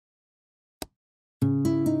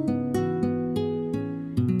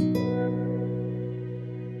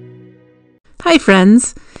Hi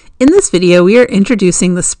friends! In this video we are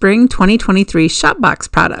introducing the Spring 2023 ShopBox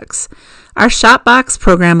products. Our ShopBox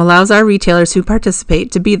program allows our retailers who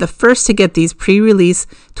participate to be the first to get these pre-release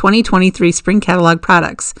 2023 Spring Catalog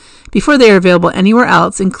products before they are available anywhere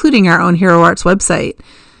else, including our own Hero Arts website.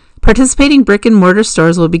 Participating brick-and-mortar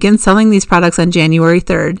stores will begin selling these products on January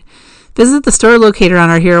 3rd. Visit the store locator on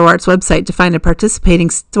our Hero Arts website to find a participating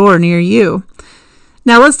store near you.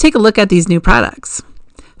 Now let's take a look at these new products.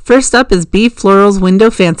 First up is Bee Florals Window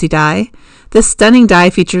Fancy Die. This stunning die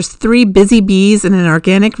features 3 busy bees in an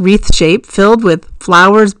organic wreath shape filled with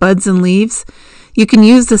flowers, buds, and leaves. You can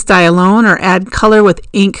use this die alone or add color with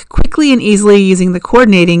ink quickly and easily using the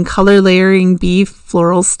coordinating color layering bee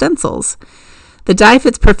floral stencils. The die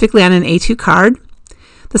fits perfectly on an A2 card.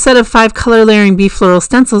 The set of 5 color layering bee floral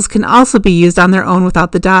stencils can also be used on their own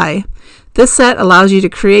without the die. This set allows you to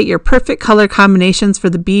create your perfect color combinations for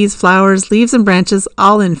the bees, flowers, leaves, and branches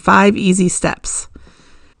all in 5 easy steps.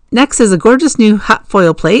 Next is a gorgeous new hot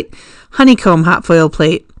foil plate, honeycomb hot foil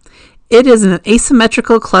plate. It is an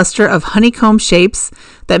asymmetrical cluster of honeycomb shapes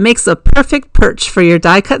that makes a perfect perch for your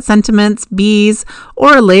die-cut sentiments, bees,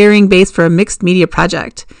 or a layering base for a mixed media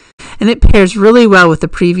project. And it pairs really well with the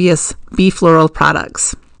previous Bee Floral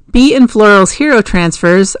products. Bee and Florals Hero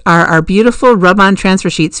Transfers are our beautiful rub-on transfer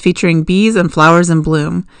sheets featuring bees and flowers in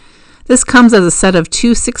bloom. This comes as a set of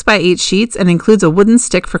 2 6x8 sheets and includes a wooden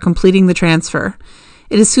stick for completing the transfer.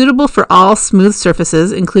 It is suitable for all smooth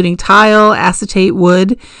surfaces, including tile, acetate,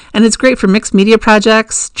 wood, and it's great for mixed media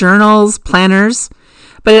projects, journals, planners,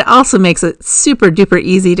 but it also makes it super duper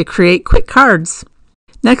easy to create quick cards.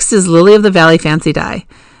 Next is Lily of the Valley Fancy Die.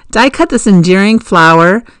 Die cut this endearing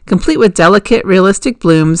flower, complete with delicate, realistic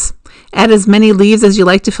blooms. Add as many leaves as you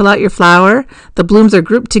like to fill out your flower. The blooms are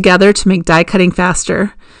grouped together to make die cutting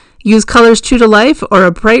faster. Use colors true to life or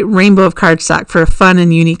a bright rainbow of cardstock for a fun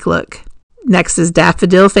and unique look. Next is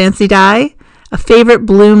Daffodil Fancy Die, a favorite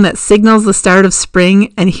bloom that signals the start of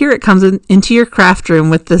spring, and here it comes into your craft room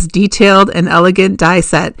with this detailed and elegant die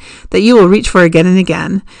set that you will reach for again and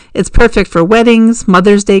again. It's perfect for weddings,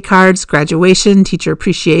 Mother's Day cards, graduation, teacher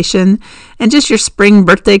appreciation, and just your spring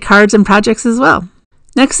birthday cards and projects as well.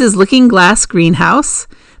 Next is Looking Glass Greenhouse.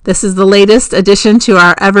 This is the latest addition to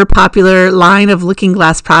our ever-popular line of Looking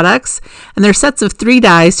Glass products, and they're sets of 3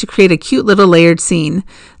 dies to create a cute little layered scene.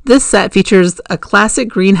 This set features a classic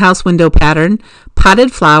greenhouse window pattern,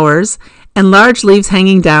 potted flowers, and large leaves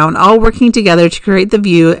hanging down, all working together to create the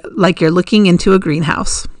view like you're looking into a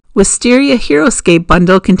greenhouse. Wisteria Heroscape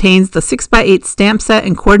bundle contains the 6x8 stamp set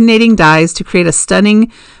and coordinating dies to create a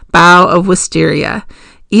stunning bow of wisteria.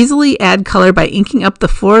 Easily add color by inking up the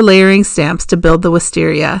 4 layering stamps to build the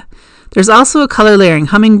wisteria. There's also a color layering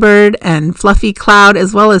hummingbird and fluffy cloud,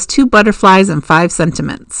 as well as 2 butterflies and 5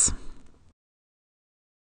 sentiments.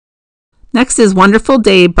 Next is Wonderful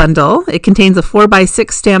Day bundle. It contains a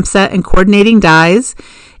 4x6 stamp set and coordinating dies.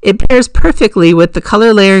 It pairs perfectly with the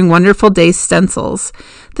color layering Wonderful Day stencils.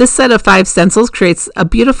 This set of 5 stencils creates a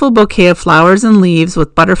beautiful bouquet of flowers and leaves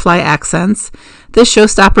with butterfly accents. This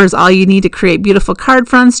showstopper is all you need to create beautiful card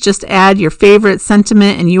fronts. Just add your favorite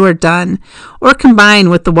sentiment and you are done. Or combine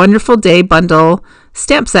with the Wonderful Day bundle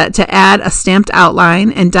stamp set to add a stamped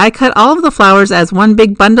outline and die cut all of the flowers as one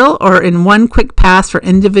big bundle or in one quick pass for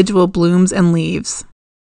individual blooms and leaves.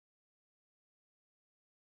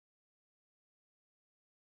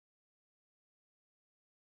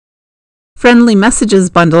 Friendly Messages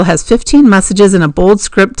bundle has 15 messages in a bold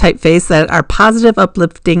script typeface that are positive,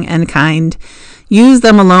 uplifting, and kind. Use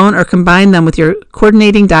them alone or combine them with your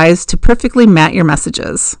coordinating dies to perfectly mat your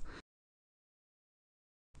messages.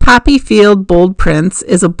 Poppy Field Bold Prints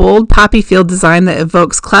is a bold poppy field design that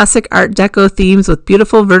evokes classic Art Deco themes with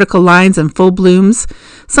beautiful vertical lines and full blooms,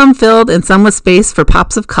 some filled and some with space for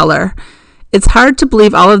pops of color. It's hard to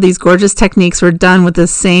believe all of these gorgeous techniques were done with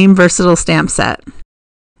this same versatile stamp set.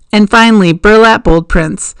 And finally, Burlap Bold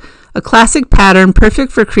Prints, a classic pattern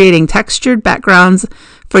perfect for creating textured backgrounds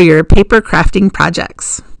for your paper crafting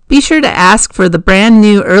projects. Be sure to ask for the brand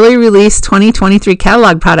new early release 2023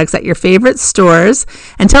 catalog products at your favorite stores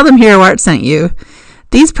and tell them Hero Arts sent you.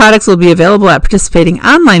 These products will be available at participating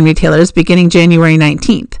online retailers beginning January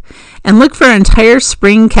 19th. And look for our entire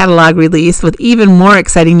spring catalog release with even more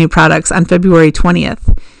exciting new products on February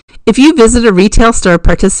 20th. If you visit a retail store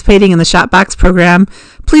participating in the ShopBox program,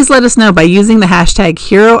 please let us know by using the hashtag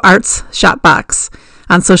HeroArtsShopBox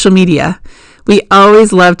on social media. We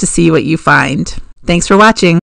always love to see what you find. Thanks for watching.